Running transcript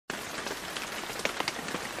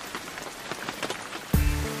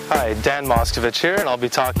Hi, Dan Moskovich here, and I'll be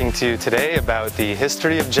talking to you today about the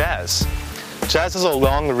history of jazz. Jazz has a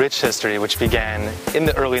long, rich history which began in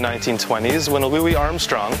the early 1920s when Louis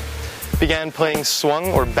Armstrong began playing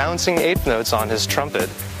swung or bouncing eighth notes on his trumpet.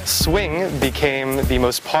 Swing became the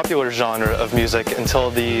most popular genre of music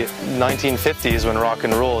until the 1950s when rock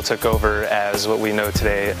and roll took over as what we know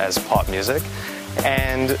today as pop music.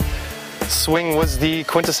 And swing was the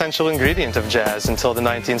quintessential ingredient of jazz until the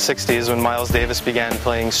 1960s when Miles Davis began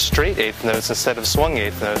playing straight eighth notes instead of swung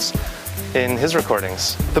eighth notes in his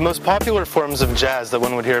recordings. The most popular forms of jazz that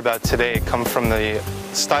one would hear about today come from the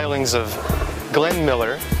stylings of Glenn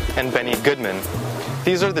Miller and Benny Goodman.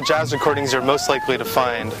 These are the jazz recordings you're most likely to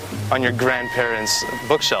find on your grandparents'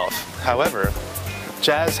 bookshelf. However,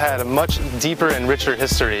 jazz had a much deeper and richer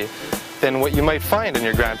history than what you might find in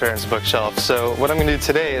your grandparents' bookshelf. So what I'm going to do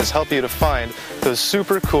today is help you to find those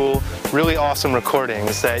super cool, really awesome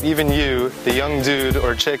recordings that even you, the young dude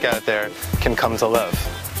or chick out there, can come to love.